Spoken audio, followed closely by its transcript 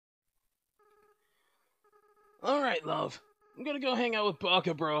Alright, love. I'm gonna go hang out with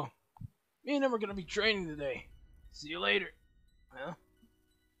Baka, bro. Me and him are gonna be training today. See you later. Huh?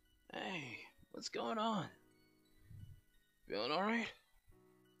 Hey, what's going on? Feeling alright?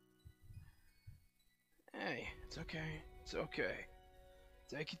 Hey, it's okay. It's okay.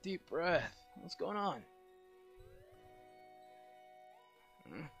 Take a deep breath. What's going on?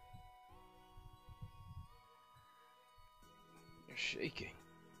 Hmm? You're shaking.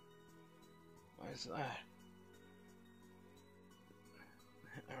 Why is that?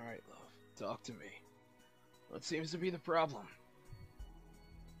 Alright, love. Talk to me. What seems to be the problem?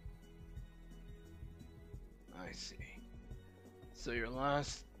 I see. So your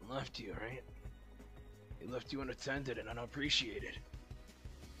last left you, right? He left you unattended and unappreciated.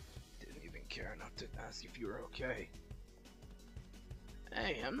 Didn't even care enough to ask if you were okay.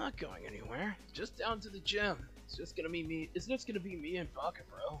 Hey, I'm not going anywhere. Just down to the gym. It's just gonna be me. It's just gonna be me and Baka,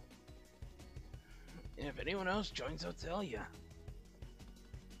 bro. And if anyone else joins, I'll tell ya.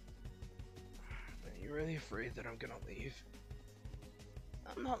 Are you really afraid that I'm gonna leave?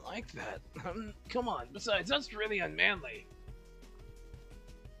 I'm not like that. Come on. Besides, that's really unmanly.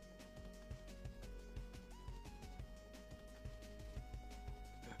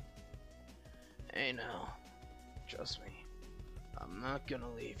 Hey now, trust me. I'm not gonna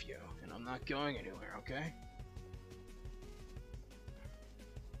leave you, and I'm not going anywhere, okay?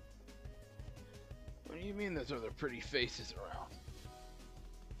 What do you mean there's other pretty faces around?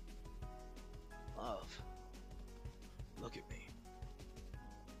 Love. Look at me.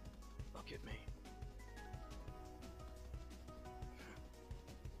 Look at me.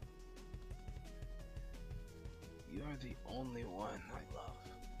 You're the only one I love.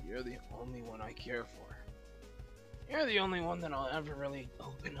 You're the only one I care for. You're the only one that I'll ever really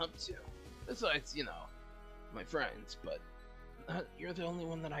open up to. Besides, you know, my friends, but you're the only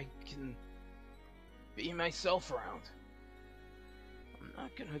one that I can be myself around. I'm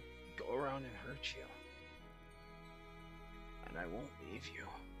not gonna go around and hurt you. And I won't leave you,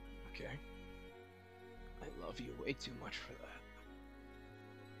 okay? I love you way too much for that.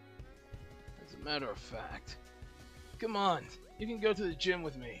 As a matter of fact, come on, you can go to the gym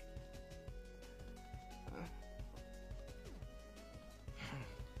with me. Huh?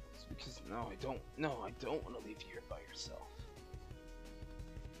 It's because no, I don't want to leave you here by yourself.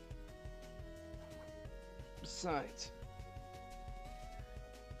 Besides,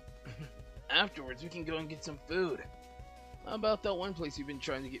 afterwards we can go and get some food. How about that one place you've been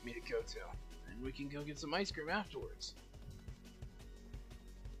trying to get me to go to? And we can go get some ice cream afterwards.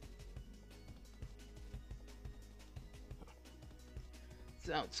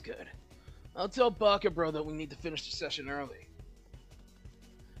 Sounds good. I'll tell Baka bro that we need to finish the session early.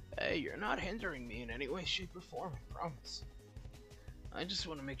 Hey, you're not hindering me in any way, shape, or form, I promise. I just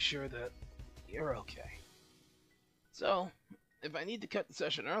want to make sure that you're okay. So, if I need to cut the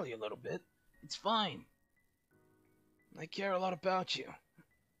session early a little bit, it's fine. I care a lot about you.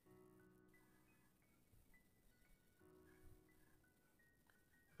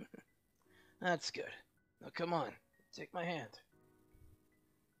 That's good. Now come on, take my hand.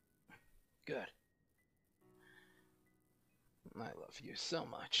 Good. I love you so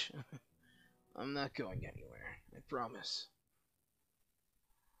much. I'm not going anywhere, I promise.